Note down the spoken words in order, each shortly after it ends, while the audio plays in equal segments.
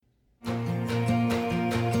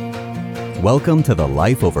Welcome to the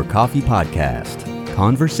Life Over Coffee podcast,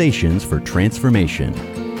 conversations for transformation.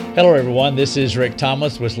 Hello, everyone. This is Rick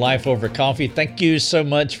Thomas with Life Over Coffee. Thank you so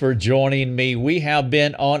much for joining me. We have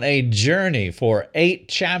been on a journey for 8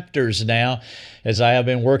 chapters now as I have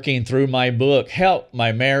been working through my book, Help,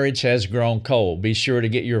 My Marriage Has Grown Cold. Be sure to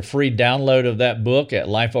get your free download of that book at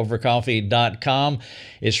lifeovercoffee.com.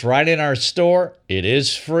 It's right in our store. It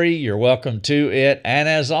is free. You're welcome to it. And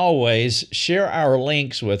as always, share our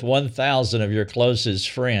links with 1,000 of your closest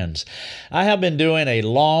friends. I have been doing a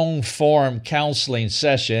long-form counseling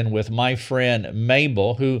session with my friend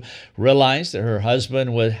Mabel, who realized that her husband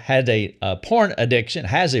has a porn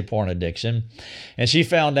addiction, and she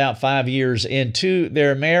found out 5 years into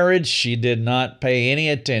their marriage, she did not pay any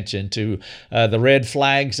attention to the red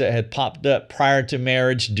flags that had popped up prior to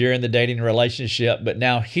marriage during the dating relationship, but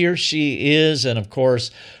now here she is, and of course,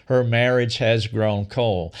 her marriage has grown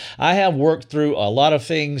cold. I have worked through a lot of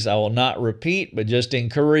things I will not repeat, but just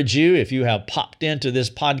encourage you, if you have popped into this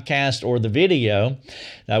podcast or the video,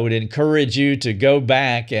 I would encourage you to go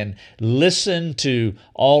back and listen to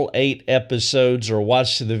all 8 episodes or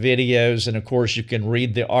watch the videos. And of course, you can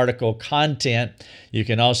read the article content. You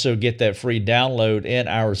can also get that free download in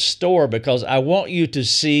our store, because I want you to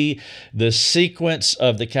see the sequence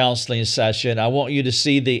of the counseling session. I want you to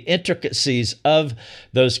see the intricacies of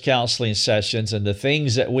those counseling sessions and the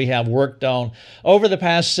things that we have worked on over the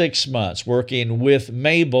past 6 months, working with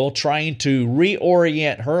Mabel, trying to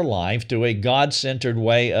reorient her life to a God-centered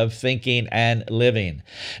way of thinking and living.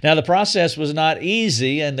 Now, the process was not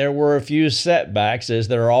easy, and there were a few setbacks, as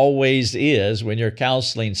there always is when you're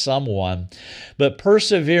counseling someone. But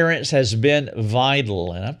perseverance has been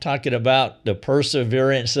vital, and I'm talking about the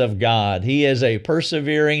perseverance of God. He is a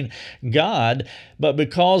persevering God, but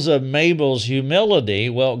because of Mabel's humility,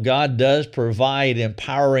 well, God does provide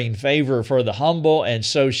empowering favor for the humble, and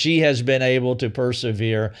so she has been able to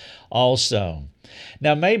persevere also.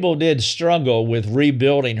 Now, Mabel did struggle with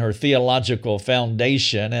rebuilding her theological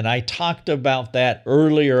foundation, and I talked about that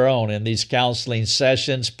earlier on in these counseling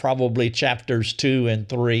sessions, probably chapters 2 and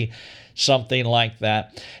 3, something like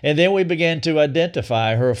that. And then we began to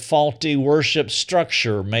identify her faulty worship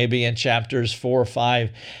structure, maybe in chapters 4, 5,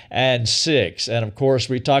 and 6. And of course,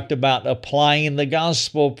 we talked about applying the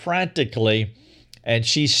gospel practically, and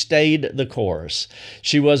she stayed the course.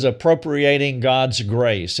 She was appropriating God's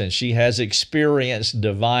grace, and she has experienced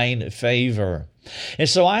divine favor. And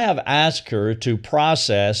so I have asked her to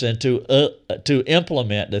process and to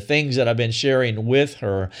implement the things that I've been sharing with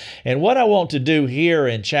her. And what I want to do here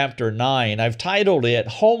in chapter 9, I've titled it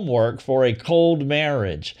Homework for a Cold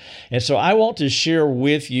Marriage. And so I want to share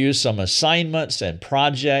with you some assignments and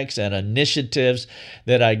projects and initiatives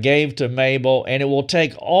that I gave to Mabel. And it will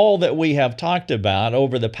take all that we have talked about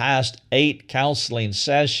over the past 8 counseling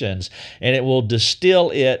sessions, and it will distill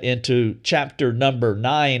it into chapter number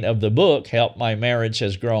 9 of the book, Help, My Marriage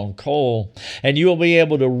Has Grown Cold. And you will be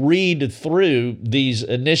able to read through these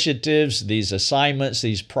initiatives, these assignments,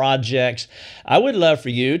 these projects. I would love for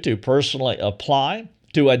you to personally apply,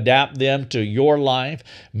 to adapt them to your life.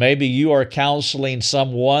 Maybe you are counseling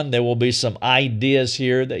someone. There will be some ideas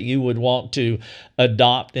here that you would want to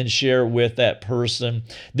adopt and share with that person.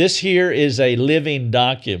 This here is a living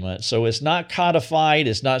document, so it's not codified.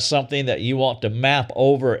 It's not something that you want to map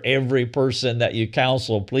over every person that you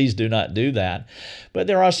counsel. Please do not do that. But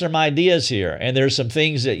there are some ideas here, and there's some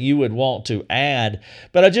things that you would want to add.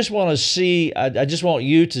 But I just want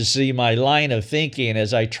you to see my line of thinking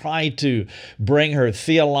as I try to bring her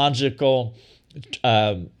theological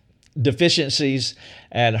deficiencies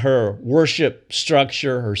and her worship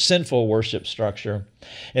structure, her sinful worship structure,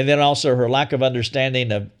 and then also her lack of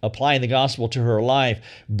understanding of applying the gospel to her life,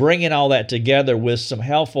 bringing all that together with some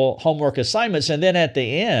helpful homework assignments. And then at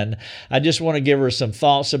the end, I just want to give her some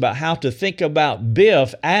thoughts about how to think about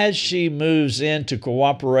Biff as she moves into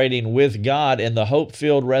cooperating with God in the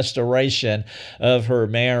hope-filled restoration of her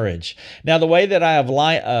marriage. Now, the way that I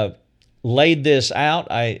have laid this out,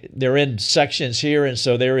 they're in sections here, and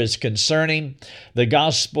so there is concerning the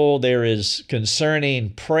gospel, there is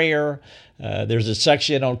concerning prayer, there's a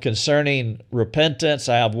section on concerning repentance.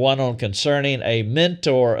 I have one on concerning a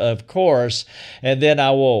mentor, of course, and then I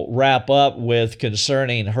will wrap up with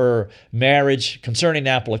concerning her marriage, concerning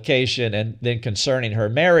application, and then concerning her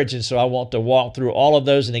marriage. And so I want to walk through all of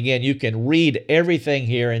those. And again, you can read everything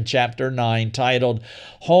here in chapter 9 titled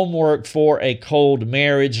Homework for a Cold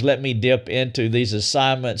Marriage. Let me dip into these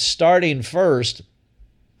assignments, starting first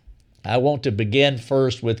I want to begin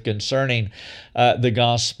first with concerning the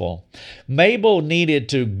gospel. Mabel needed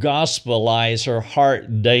to gospelize her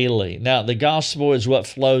heart daily. Now, the gospel is what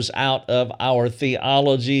flows out of our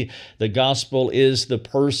theology. The gospel is the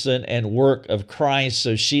person and work of Christ,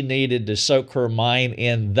 so she needed to soak her mind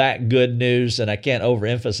in that good news, and I can't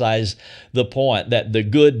overemphasize the point that the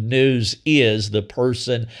good news is the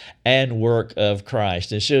person and work of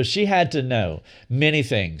Christ. And so she had to know many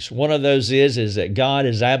things. One of those is that God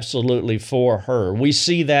is absolutely for her. We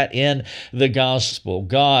see that in the gospel,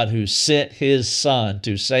 God who sent his Son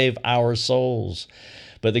to save our souls.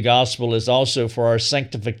 But the gospel is also for our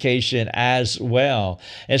sanctification as well.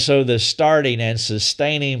 And so the starting and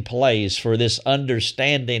sustaining place for this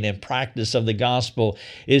understanding and practice of the gospel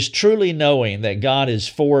is truly knowing that God is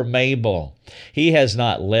for Mabel. He has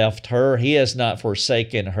not left her. He has not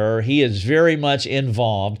forsaken her. He is very much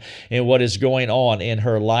involved in what is going on in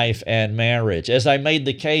her life and marriage. As I made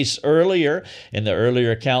the case earlier in the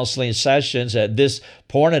earlier counseling sessions, that this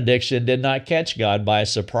porn addiction did not catch God by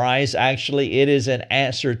surprise. Actually, it is an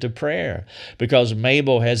answer to prayer, because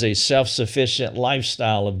Mabel has a self-sufficient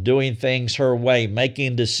lifestyle of doing things her way,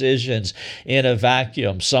 making decisions in a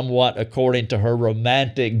vacuum, somewhat according to her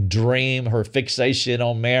romantic dream, her fixation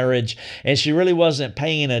on marriage, and she really wasn't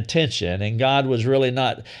paying attention, and God was really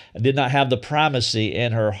did not have the primacy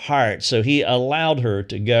in her heart. So he allowed her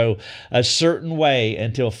to go a certain way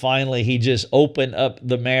until finally he just opened up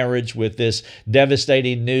the marriage with this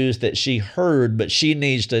devastating news that she heard, but she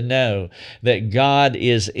needs to know that God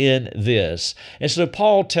is in this. And so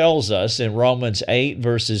Paul tells us in Romans 8,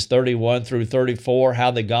 verses 31 through 34, how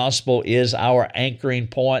the gospel is our anchoring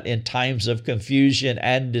point in times of confusion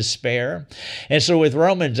and despair. And so with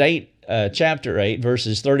Romans 8, chapter 8,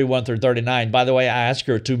 verses 31 through 39. By the way, I asked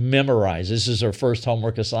her to memorize. This is her first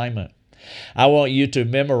homework assignment. I want you to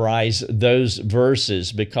memorize those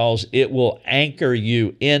verses because it will anchor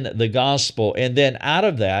you in the gospel. And then out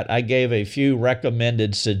of that, I gave a few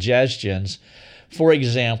recommended suggestions. For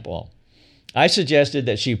example, I suggested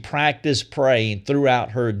that she practice praying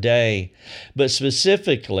throughout her day, but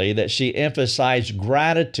specifically that she emphasize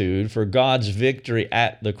gratitude for God's victory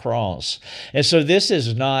at the cross. And so this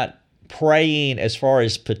is not praying as far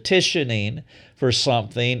as petitioning for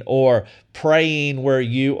something or praying where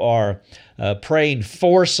you are praying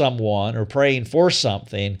for someone or praying for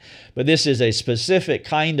something, but this is a specific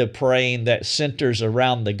kind of praying that centers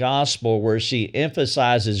around the gospel, where she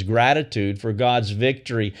emphasizes gratitude for God's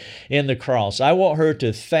victory in the cross. I want her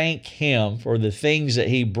to thank him for the things that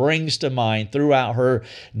he brings to mind throughout her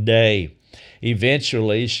day.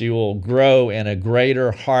 Eventually, she will grow in a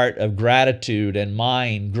greater heart of gratitude and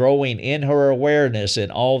mind, growing in her awareness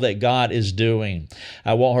in all that God is doing.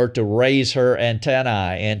 I want her to raise her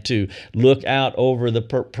antennae and to look out over the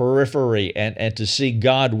periphery and to see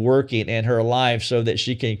God working in her life so that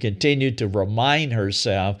she can continue to remind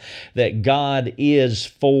herself that God is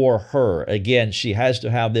for her. Again, she has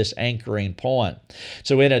to have this anchoring point.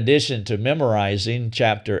 So in addition to memorizing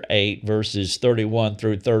chapter 8, verses 31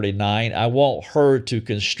 through 39, I want her to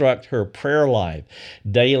construct her prayer life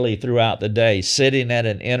daily throughout the day, sitting at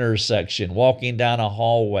an intersection, walking down a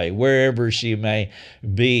hallway, wherever she may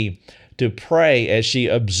be, to pray as she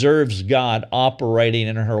observes God operating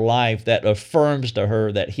in her life that affirms to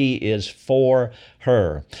her that he is for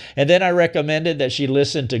her. And then I recommended that she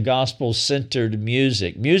listen to gospel-centered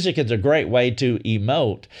music. Music is a great way to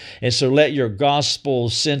emote, and so let your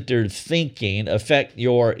gospel-centered thinking affect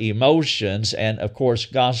your emotions, and of course,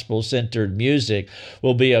 gospel-centered music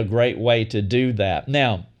will be a great way to do that.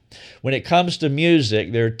 Now, when it comes to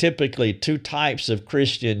music, there are typically two types of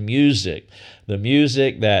Christian music. The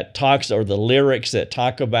music that talks, or the lyrics that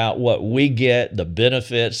talk about what we get, the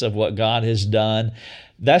benefits of what God has done.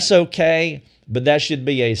 That's okay, but that should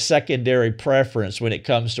be a secondary preference when it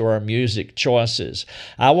comes to our music choices.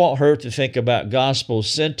 I want her to think about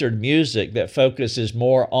gospel-centered music that focuses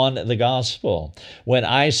more on the gospel. When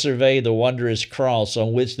I survey the wondrous cross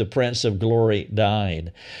on which the Prince of Glory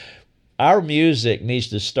died. Our music needs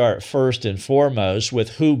to start first and foremost with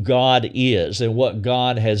who God is and what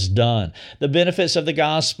God has done. The benefits of the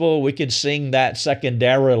gospel, we can sing that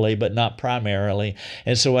secondarily, but not primarily.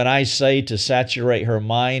 And so when I say to saturate her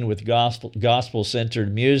mind with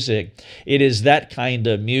gospel-centered music, it is that kind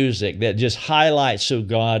of music that just highlights who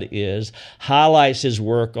God is, highlights his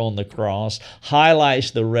work on the cross,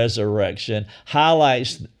 highlights the resurrection,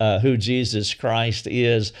 highlights who Jesus Christ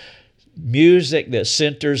is, music that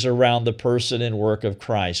centers around the person and work of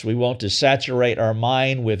Christ. We want to saturate our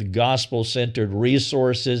mind with gospel-centered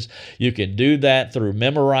resources. You can do that through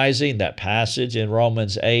memorizing that passage in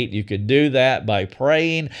Romans 8. You can do that by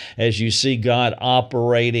praying as you see God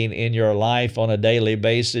operating in your life on a daily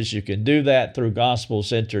basis. You can do that through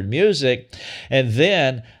gospel-centered music. And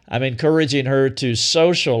then I'm encouraging her to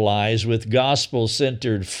socialize with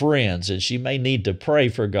gospel-centered friends, and she may need to pray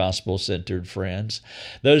for gospel-centered friends.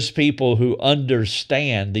 Those people who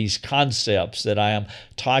understand these concepts that I am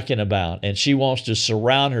talking about, and she wants to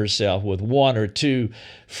surround herself with 1 or 2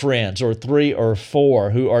 friends or 3 or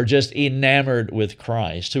 4 who are just enamored with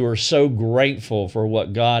Christ, who are so grateful for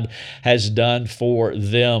what God has done for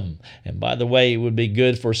them. And by the way, it would be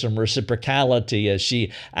good for some reciprocality as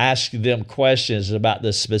she asks them questions about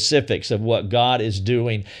the specifics of what God is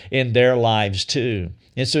doing in their lives too.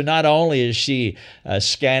 And so not only is she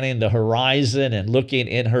scanning the horizon and looking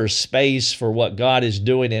in her space for what God is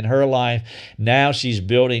doing in her life, now she's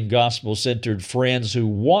building gospel-centered friends who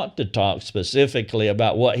want to talk specifically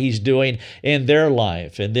about what He's doing in their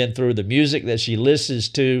life. And then through the music that she listens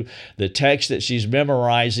to, the text that she's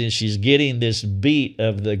memorizing, she's getting this beat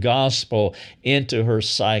of the gospel into her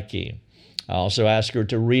psyche. I also ask her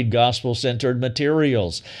to read gospel-centered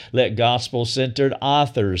materials. Let gospel-centered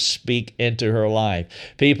authors speak into her life.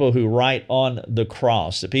 People who write on the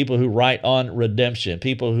cross, the people who write on redemption,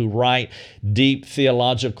 people who write deep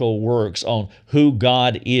theological works on who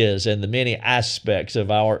God is and the many aspects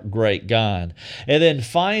of our great God. And then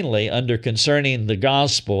finally, under concerning the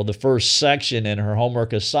gospel, the first section in her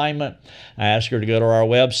homework assignment, I ask her to go to our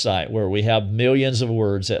website where we have millions of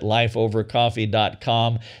words at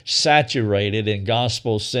lifeovercoffee.com saturated in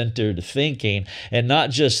gospel-centered thinking, and not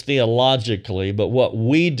just theologically, but what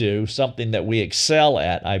we do, something that we excel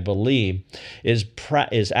at, I believe, is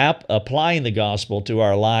applying the gospel to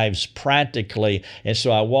our lives practically. And so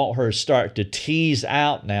I want her to start to tease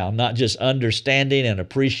out now, not just understanding and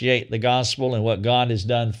appreciate the gospel and what God has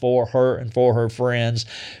done for her and for her friends,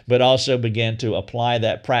 but also begin to apply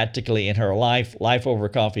that practically in her life.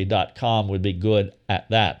 Lifeovercoffee.com would be good at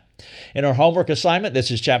that. In our homework assignment,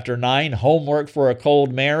 this is chapter 9, homework for a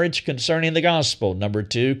cold marriage concerning the gospel. Number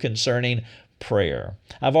 2, concerning prayer.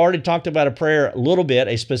 I've already talked about a prayer a little bit,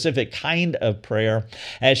 a specific kind of prayer,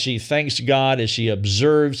 as she thanks God, as she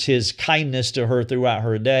observes His kindness to her throughout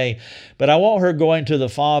her day. But I want her going to the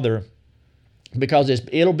Father because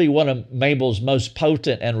it'll be one of Mabel's most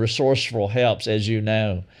potent and resourceful helps, as you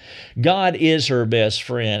know. God is her best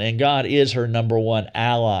friend, and God is her number one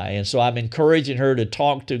ally. And so I'm encouraging her to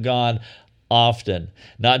talk to God often,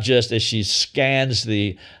 not just as she scans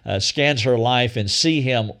her life and see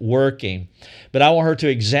Him working, but I want her to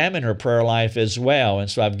examine her prayer life as well. And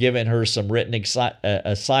so I've given her some written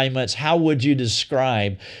assignments. How would you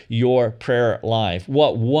describe your prayer life?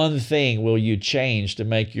 What one thing will you change to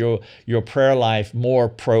make your prayer life more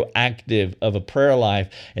proactive of a prayer life?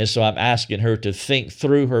 And so I'm asking her to think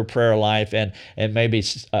through her prayer life and maybe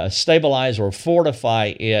stabilize or fortify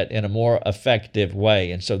it in a more effective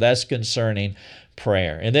way. And so that's concerning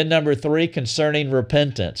prayer. And then number 3, concerning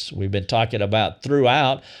repentance. We've been talking about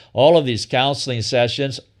throughout all of these counseling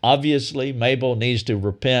sessions. Obviously, Mabel needs to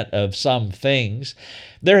repent of some things.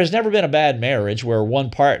 There has never been a bad marriage where one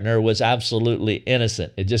partner was absolutely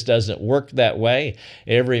innocent. It just doesn't work that way.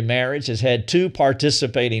 Every marriage has had 2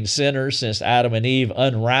 participating sinners since Adam and Eve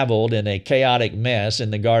unraveled in a chaotic mess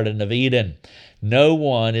in the Garden of Eden. No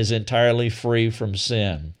one is entirely free from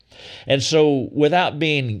sin. And so without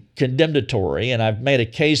being condemnatory, and I've made a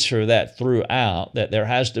case for that throughout, that there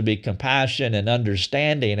has to be compassion and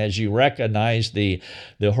understanding as you recognize the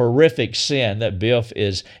horrific sin that Biff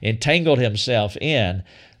is entangled himself in.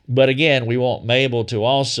 But again, we want Mabel to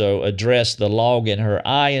also address the log in her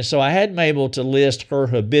eye. And so I had Mabel to list her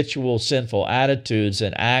habitual sinful attitudes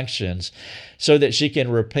and actions so that she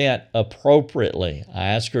can repent appropriately. I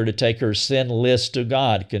asked her to take her sin list to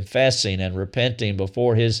God, confessing and repenting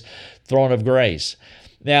before His throne of grace.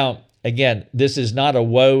 Now, again, this is not a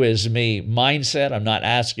woe is me mindset. I'm not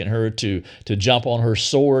asking her to jump on her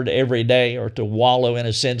sword every day or to wallow in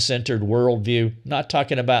a sin-centered worldview. I'm not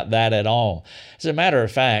talking about that at all. As a matter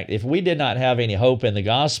of fact, if we did not have any hope in the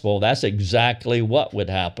gospel, that's exactly what would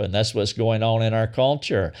happen. That's what's going on in our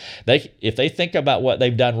culture. If they think about what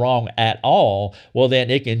they've done wrong at all, well, then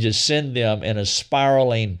it can just send them in a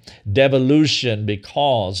spiraling devolution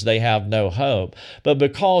because they have no hope. But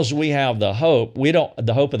because we have the hope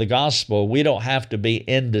of the gospel, gospel, we don't have to be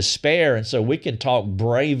in despair. And so we can talk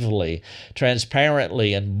bravely,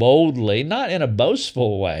 transparently, and boldly, not in a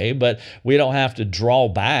boastful way, but we don't have to draw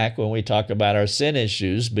back when we talk about our sin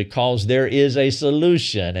issues, because there is a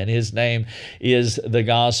solution, and his name is the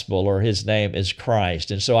gospel, or his name is Christ.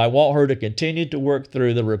 And so I want her to continue to work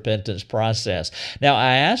through the repentance process. Now,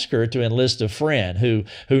 I ask her to enlist a friend who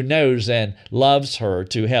knows and loves her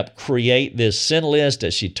to help create this sin list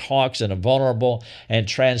as she talks in a vulnerable and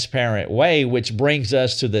transparent way, which brings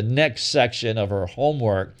us to the next section of her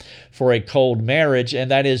homework for a cold marriage,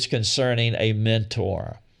 and that is concerning a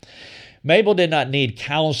mentor. Mabel did not need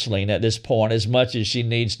counseling at this point as much as she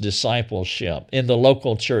needs discipleship in the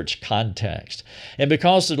local church context. And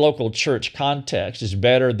because the local church context is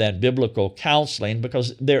better than biblical counseling,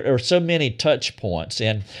 because there are so many touch points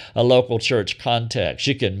in a local church context.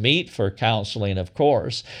 She can meet for counseling, of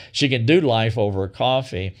course. She can do life over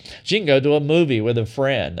coffee. She can go to a movie with a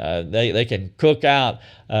friend. They can cook out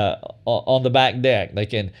on the back deck. They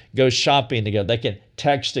can go shopping together. They can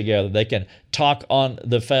text together. They can talk on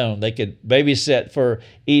the phone. They could babysit for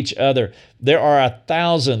each other. There are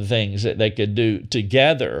 1,000 things that they could do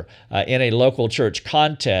together in a local church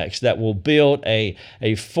context that will build a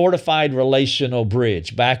fortified relational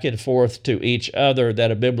bridge back and forth to each other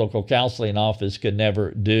that a biblical counseling office could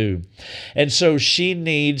never do. And so she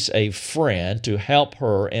needs a friend to help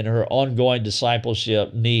her in her ongoing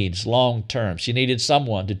discipleship needs long term. She needed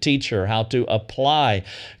someone to teach her how to apply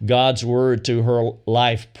God's word to her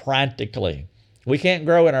life practically. We can't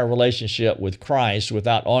grow in our relationship with Christ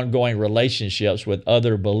without ongoing relationships with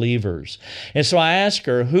other believers. And so I asked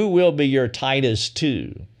her, who will be your Titus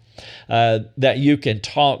 2 that you can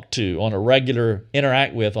talk to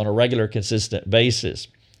interact with on a regular, consistent basis?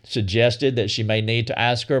 Suggested that she may need to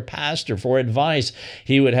ask her pastor for advice.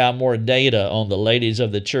 He would have more data on the ladies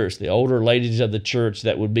of the church, the older ladies of the church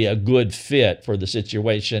that would be a good fit for the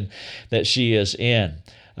situation that she is in.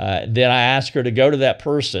 Then I asked her to go to that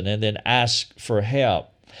person and then ask for help.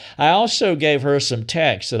 I also gave her some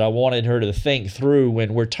texts that I wanted her to think through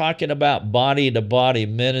when we're talking about body-to-body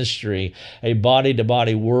ministry, a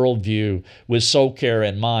body-to-body worldview with soul care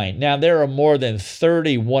in mind. Now, there are more than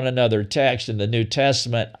 30 one another texts in the New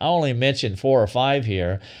Testament. I only mentioned 4 or 5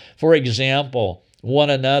 here. For example, one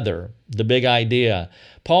another, the big idea.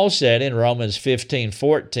 Paul said in Romans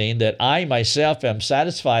 15:14 that I myself am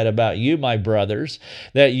satisfied about you, my brothers,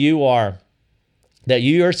 that you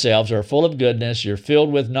yourselves are full of goodness, you're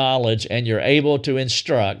filled with knowledge, and you're able to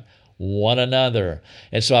instruct one another.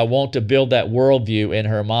 And so I want to build that worldview in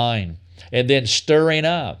her mind. And then stirring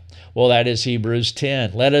up. Well, that is Hebrews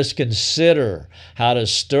 10. Let us consider how to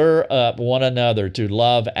stir up one another to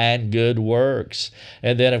love and good works.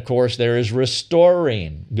 And then, of course, there is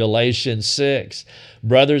restoring, Galatians 6.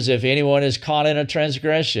 Brothers, if anyone is caught in a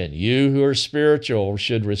transgression, you who are spiritual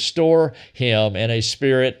should restore him in a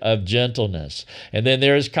spirit of gentleness. And then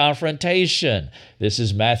there is confrontation. This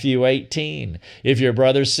is Matthew 18. If your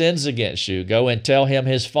brother sins against you, go and tell him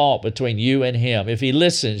his fault between you and him. If he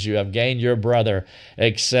listens, you have gained your brother,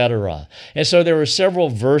 etc. And so there are several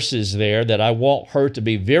verses there that I want her to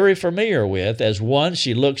be very familiar with. As one,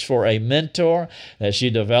 she looks for a mentor, that she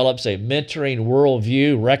develops a mentoring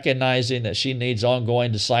worldview, recognizing that she needs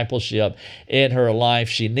ongoing discipleship in her life.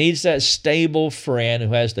 She needs that stable friend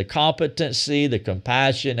who has the competency, the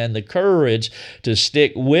compassion, and the courage to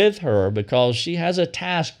stick with her, because she has a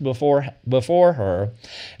task before her,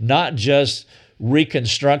 not just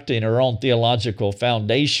reconstructing her own theological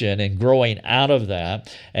foundation and growing out of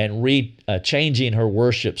that and changing her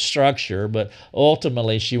worship structure, but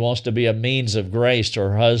ultimately she wants to be a means of grace to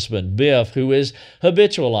her husband, Biff, who is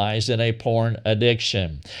habitualized in a porn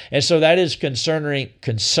addiction. And so that is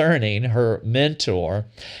concerning her mentor.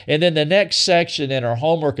 And then the next section in her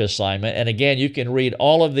homework assignment, and again, you can read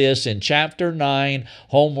all of this in Chapter 9,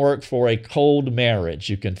 Homework for a Cold Marriage.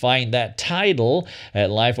 You can find that title at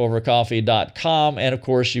lifeovercoffee.com. And of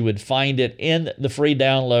course, you would find it in the free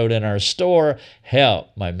download in our store,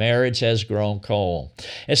 Help, My Marriage Has Grown Cold.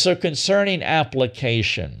 And so concerning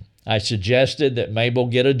application, I suggested that Mabel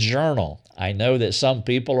get a journal. I know that some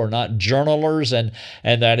people are not journalers, and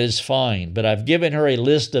that is fine. But I've given her a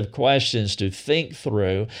list of questions to think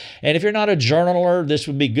through. And if you're not a journaler, these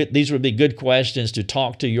would be good questions to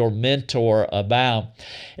talk to your mentor about.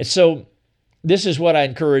 And so this is what I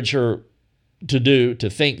encourage her to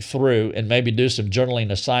think through and maybe do some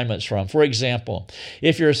journaling assignments from. For example,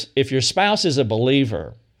 if your spouse is a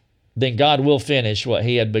believer, then God will finish what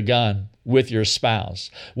he had begun with your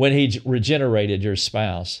spouse when he regenerated your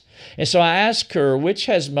spouse. And so I asked her, which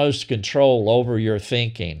has most control over your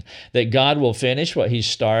thinking? That God will finish what he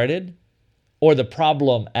started, or the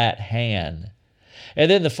problem at hand? And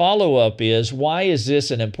then the follow-up is, why is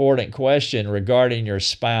this an important question regarding your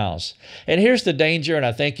spouse? And here's the danger, and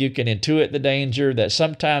I think you can intuit the danger, that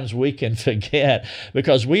sometimes we can forget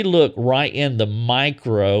because we look right in the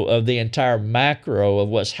micro of the entire macro of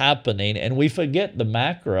what's happening, and we forget the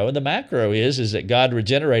macro. And the macro is that God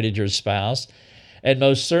regenerated your spouse, and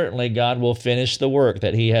most certainly God will finish the work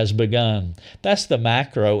that He has begun. That's the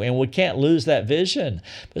macro, and we can't lose that vision.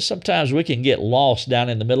 But sometimes we can get lost down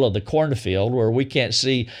in the middle of the cornfield where we can't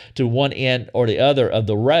see to one end or the other of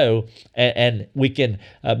the row, and we can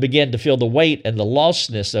begin to feel the weight and the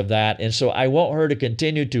lostness of that. And so I want her to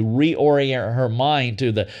continue to reorient her mind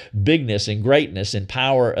to the bigness and greatness and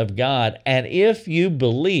power of God. And if you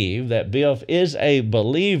believe that Biff is a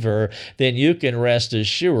believer, then you can rest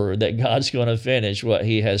assured that God's going to finish what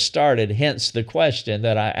He has started. Hence the question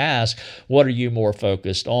that I ask, what are you more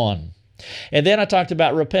focused on? And then I talked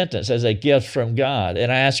about repentance as a gift from God.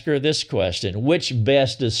 And I asked her this question, which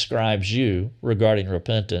best describes you regarding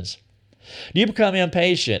repentance? Do you become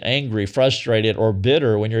impatient, angry, frustrated, or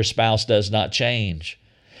bitter when your spouse does not change?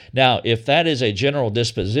 Now, if that is a general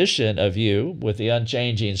disposition of you with the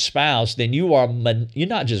unchanging spouse, then you're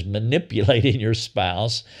not just manipulating your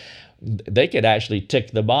spouse. They could actually tick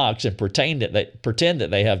the box and pretend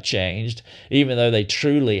that they have changed, even though they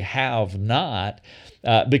truly have not,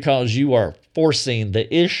 because you are forcing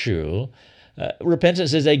the issue.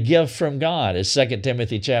 Repentance is a gift from God, as 2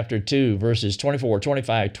 Timothy chapter 2, verses 24,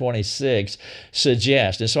 25, 26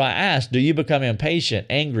 suggest. And so I ask, do you become impatient,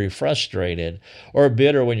 angry, frustrated, or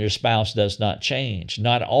bitter when your spouse does not change?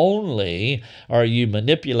 Not only are you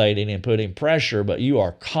manipulating and putting pressure, but you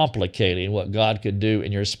are complicating what God could do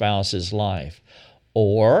in your spouse's life.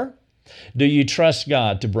 Or do you trust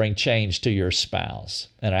God to bring change to your spouse?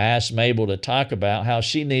 And I asked Mabel to talk about how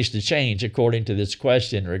she needs to change according to this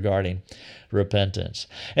question regarding repentance.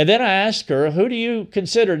 And then I asked her, who do you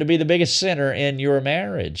consider to be the biggest sinner in your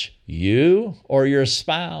marriage? You or your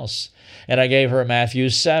spouse? And I gave her Matthew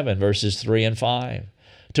 7, verses 3 and 5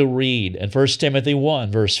 to read, and 1 Timothy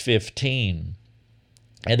 1, verse 15.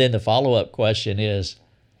 And then the follow-up question is,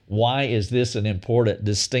 why is this an important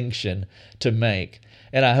distinction to make?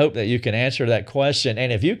 And I hope that you can answer that question.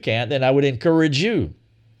 And if you can't, then I would encourage you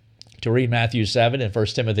to read Matthew 7 and 1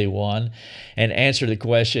 Timothy 1 and answer the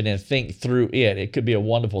question and think through it. It could be a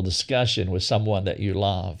wonderful discussion with someone that you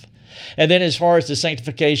love. And then as far as the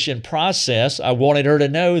sanctification process, I wanted her to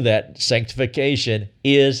know that sanctification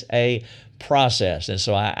is a process. And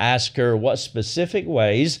so I asked her, what specific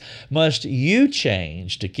ways must you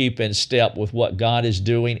change to keep in step with what God is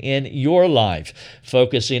doing in your life,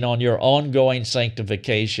 focusing on your ongoing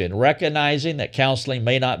sanctification, recognizing that counseling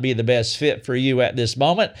may not be the best fit for you at this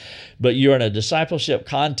moment, but you're in a discipleship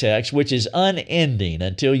context which is unending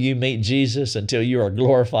until you meet Jesus, until you are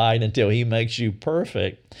glorified, until He makes you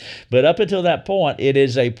perfect. But up until that point, it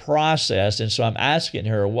is a process. And so I'm asking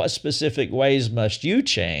her, what specific ways must you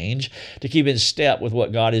change to keep in step with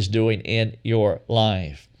what God is doing in your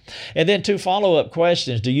life? And then 2 follow-up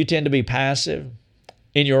questions. Do you tend to be passive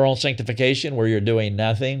in your own sanctification where you're doing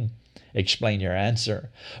nothing? Explain your answer.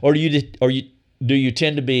 Or do you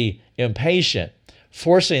tend to be impatient,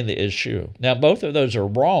 forcing the issue? Now, both of those are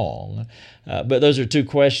wrong, but those are 2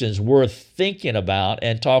 questions worth thinking about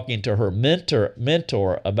and talking to her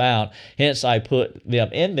mentor about. Hence, I put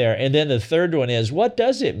them in there. And then the third one is, what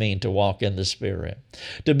does it mean to walk in the Spirit?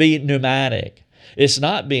 To be pneumatic. It's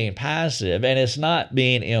not being passive, and it's not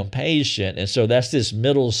being impatient. And so that's this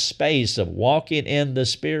middle space of walking in the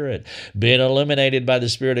Spirit, being illuminated by the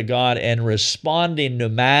Spirit of God, and responding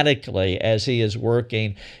pneumatically as He is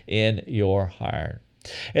working in your heart.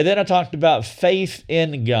 And then I talked about faith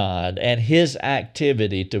in God and His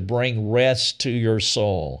activity to bring rest to your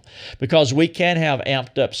soul. Because we can have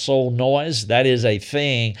amped up soul noise. That is a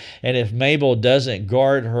thing. And if Mabel doesn't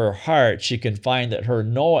guard her heart, she can find that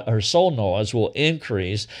her soul noise will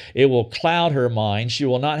increase. It will cloud her mind. She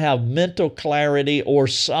will not have mental clarity or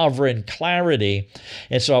sovereign clarity.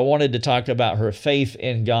 And so I wanted to talk about her faith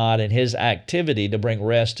in God and His activity to bring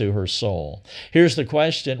rest to her soul. Here's the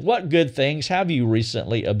question. What good things have you recently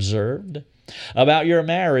observed about your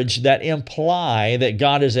marriage that imply that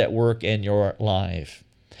God is at work in your life?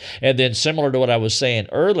 And then, similar to what I was saying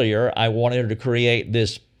earlier, I wanted her to create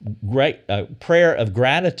this great prayer of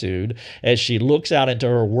gratitude as she looks out into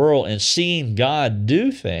her world and seeing God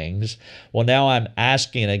do things. Well, now I'm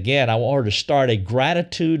asking again, I want her to start a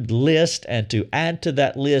gratitude list and to add to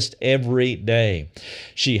that list every day.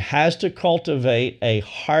 She has to cultivate a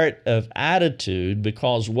heart of attitude,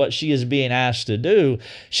 because what she is being asked to do,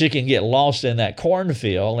 she can get lost in that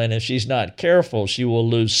cornfield, and if she's not careful, she will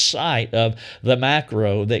lose sight of the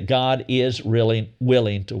macro that God is really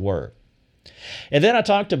willing to work. And then I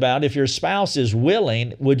talked about, if your spouse is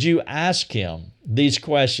willing, would you ask him these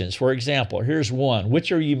questions? For example, here's one.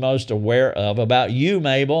 Which are you most aware of about you,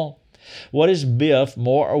 Mabel? What is Biff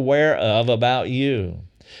more aware of about you?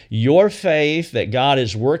 Your faith that God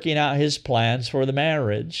is working out His plans for the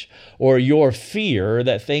marriage, or your fear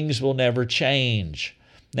that things will never change?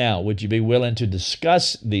 Now, would you be willing to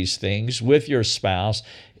discuss these things with your spouse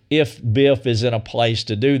if Biff is in a place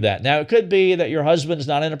to do that? Now, it could be that your husband's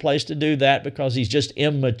not in a place to do that because he's just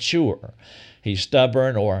immature. He's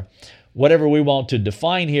stubborn or whatever we want to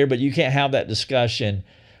define here, but you can't have that discussion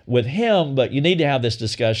with him, but you need to have this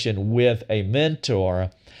discussion with a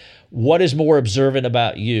mentor. What is more observant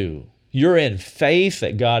about you? You're in faith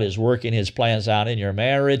that God is working His plans out in your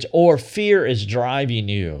marriage, or fear is driving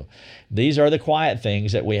you? These are the quiet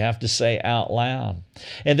things that we have to say out loud.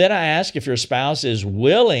 And then I ask, if your spouse is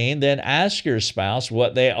willing, then ask your spouse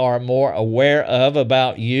what they are more aware of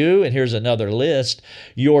about you. And here's another list: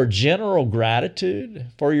 your general gratitude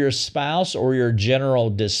for your spouse, or your general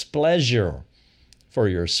displeasure for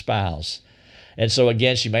your spouse. And so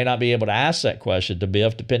again, she may not be able to ask that question to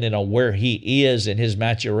Biff, depending on where he is in his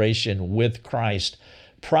maturation with Christ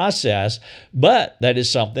process. But that is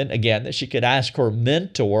something, again, that she could ask her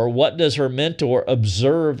mentor. What does her mentor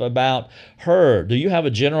observe about her? Do you have a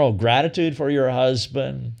general gratitude for your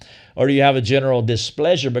husband? Or do you have a general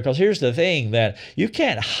displeasure? Because here's the thing, that you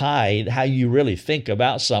can't hide how you really think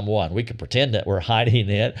about someone. We can pretend that we're hiding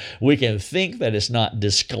it. We can think that it's not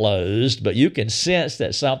disclosed, but you can sense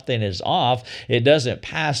that something is off. It doesn't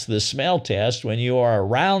pass the smell test when you are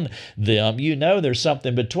around them. You know there's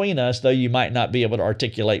something between us, though you might not be able to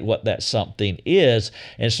articulate what that something is.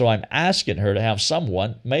 And so I'm asking her to have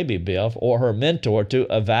someone, maybe Biff or her mentor, to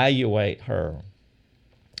evaluate her.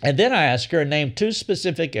 And then I ask her to name 2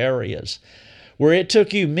 specific areas where it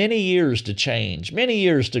took you many years to change, many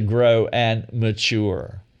years to grow and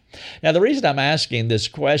mature. Now, the reason I'm asking this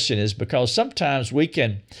question is because sometimes we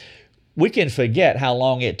can forget how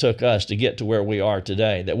long it took us to get to where we are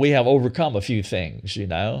today, that we have overcome a few things,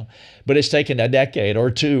 but it's taken a decade or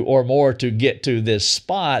 2 or more to get to this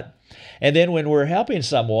spot. And then when we're helping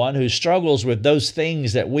someone who struggles with those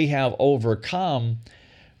things that we have overcome,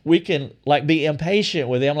 we can be impatient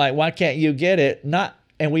with them, why can't you get it?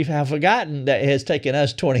 And we have forgotten that it has taken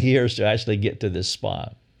us 20 years to actually get to this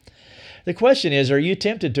spot. The question is, are you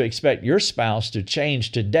tempted to expect your spouse to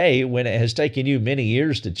change today when it has taken you many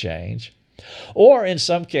years to change? Or in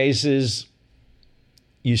some cases,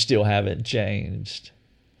 you still haven't changed.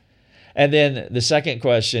 And then the second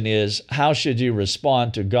question is, how should you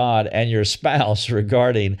respond to God and your spouse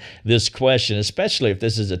regarding this question, especially if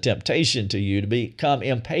this is a temptation to you to become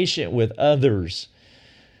impatient with others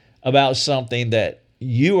about something that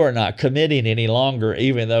you are not committing any longer,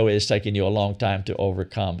 even though it has taken you a long time to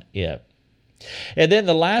overcome it. And then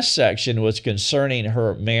the last section was concerning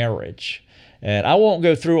her marriage. And I won't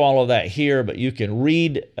go through all of that here, but you can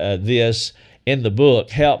read this in the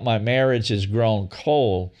book, Help My Marriage Has Grown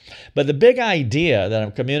Cold. But the big idea that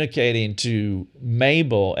I'm communicating to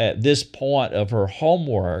Mabel at this point of her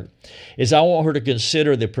homework is I want her to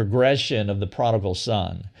consider the progression of the prodigal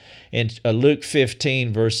son in Luke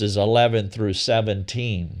 15, verses 11 through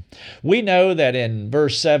 17. We know that in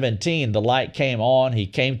verse 17, the light came on, he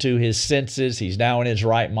came to his senses, he's now in his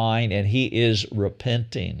right mind, and he is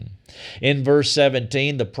repenting. In verse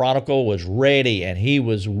 17, the prodigal was ready and he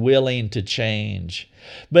was willing to change.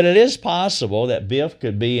 But it is possible that Biff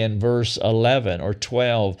could be in verse 11 or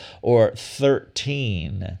 12 or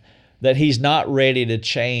 13, that he's not ready to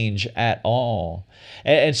change at all.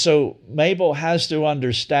 And so Mabel has to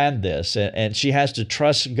understand this, and she has to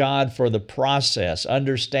trust God for the process,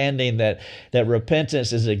 understanding that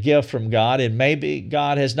repentance is a gift from God, and maybe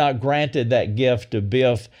God has not granted that gift to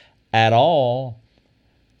Biff at all.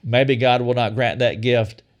 Maybe God will not grant that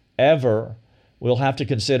gift ever. We'll have to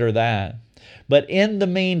consider that. But in the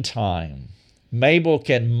meantime, Mabel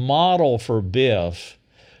can model for Biff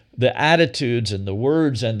the attitudes and the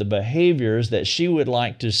words and the behaviors that she would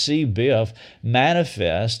like to see Biff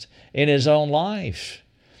manifest in his own life.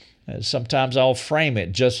 Sometimes I'll frame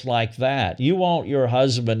it just like that. You want your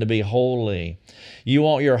husband to be holy. You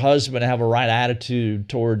want your husband to have a right attitude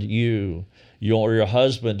toward you. You want your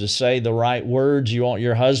husband to say the right words. You want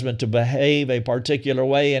your husband to behave a particular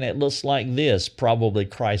way, and it looks like this. Probably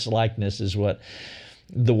Christ-likeness is what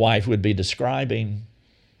the wife would be describing.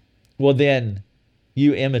 Well, then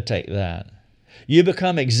you imitate that. You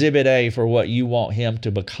become Exhibit A for what you want him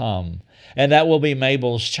to become. And that will be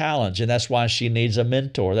Mabel's challenge. And that's why she needs a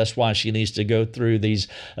mentor. That's why she needs to go through these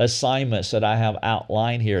assignments that I have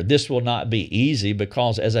outlined here. This will not be easy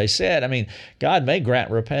because, as I said, God may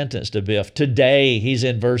grant repentance to Biff. Today, he's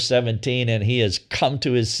in verse 17 and he has come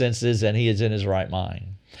to his senses and he is in his right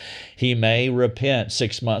mind. He may repent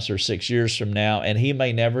 6 months or 6 years from now, and he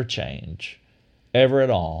may never change, ever at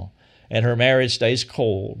all. And her marriage stays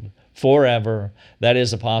cold forever. That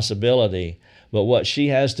is a possibility. But what she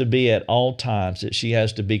has to be at all times, that she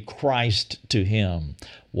has to be Christ to him.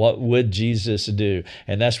 What would Jesus do?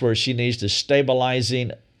 And that's where she needs the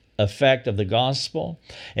stabilizing effect of the gospel,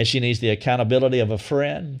 and she needs the accountability of a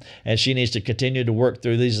friend, and she needs to continue to work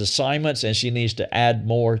through these assignments, and she needs to add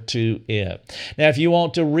more to it. Now, if you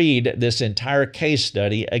want to read this entire case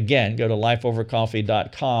study, again, go to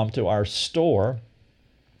lifeovercoffee.com to our store,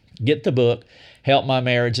 get the book, Help My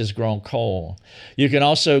Marriage Has Grown Cold. You can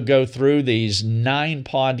also go through these 9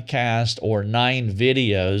 podcasts or 9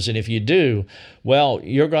 videos. And if you do,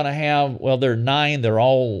 you're going to have, there are 9. They're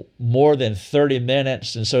all more than 30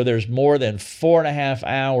 minutes. And so there's more than 4.5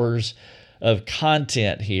 hours of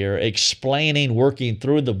content here explaining, working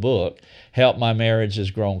through the book, Help My Marriage Has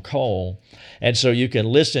Grown Cold. And so you can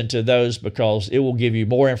listen to those because it will give you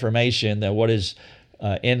more information than what is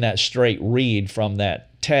in that straight read from that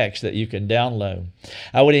text that you can download.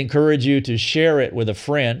 I would encourage you to share it with a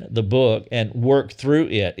friend, the book, and work through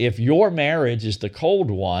it. If your marriage is the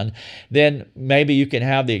cold one, then maybe you can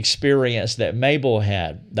have the experience that Mabel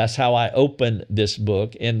had. That's how I opened this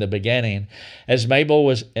book in the beginning. As Mabel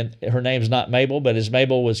was, and her name's not Mabel, but as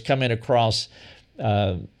Mabel was coming across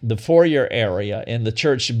the foyer area in the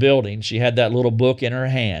church building, she had that little book in her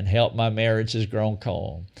hand, Help My Marriage Has Grown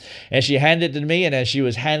Cold. And she handed it to me, and as she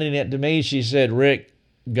was handing it to me, she said, Rick,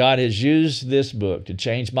 God has used this book to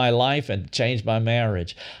change my life and to change my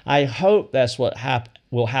marriage. I hope that's what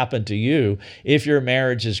will happen to you if your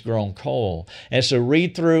marriage has grown cold. And so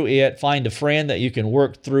read through it, find a friend that you can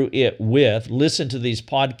work through it with, listen to these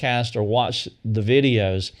podcasts or watch the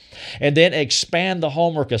videos, and then expand the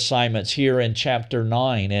homework assignments here in chapter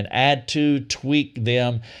 9 and add to, tweak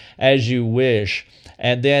them as you wish.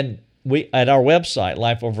 And then at our website,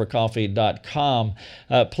 lifeovercoffee.com,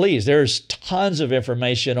 please, there's tons of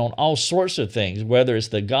information on all sorts of things, whether it's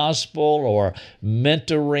the gospel or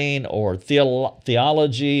mentoring or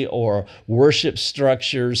theology or worship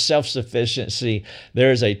structures, self-sufficiency.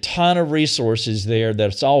 There's a ton of resources there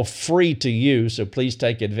that's all free to you, so please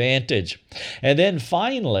take advantage. And then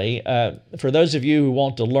finally, for those of you who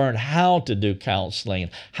want to learn how to do counseling,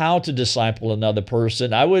 how to disciple another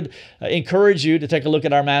person, I would encourage you to take a look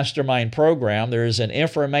at our mastermind program. There is an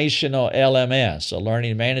informational LMS, a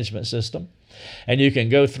learning management system. And you can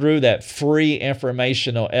go through that free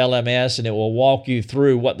informational LMS and it will walk you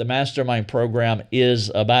through what the mastermind program is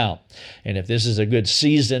about. And if this is a good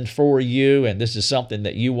season for you and this is something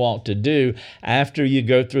that you want to do after you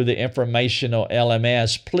go through the informational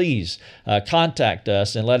LMS, please contact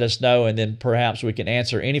us and let us know, and then perhaps we can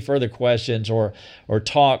answer any further questions or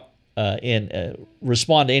talk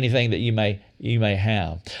respond to anything that you may have.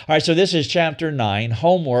 All right, so this is chapter 9,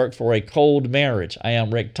 Homework for a Cold Marriage. I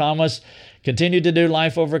am Rick Thomas. Continue to do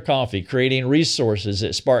Life Over Coffee, creating resources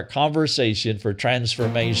that spark conversation for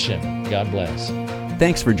transformation. God bless.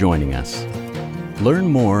 Thanks for joining us. Learn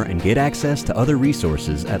more and get access to other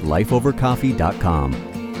resources at lifeovercoffee.com.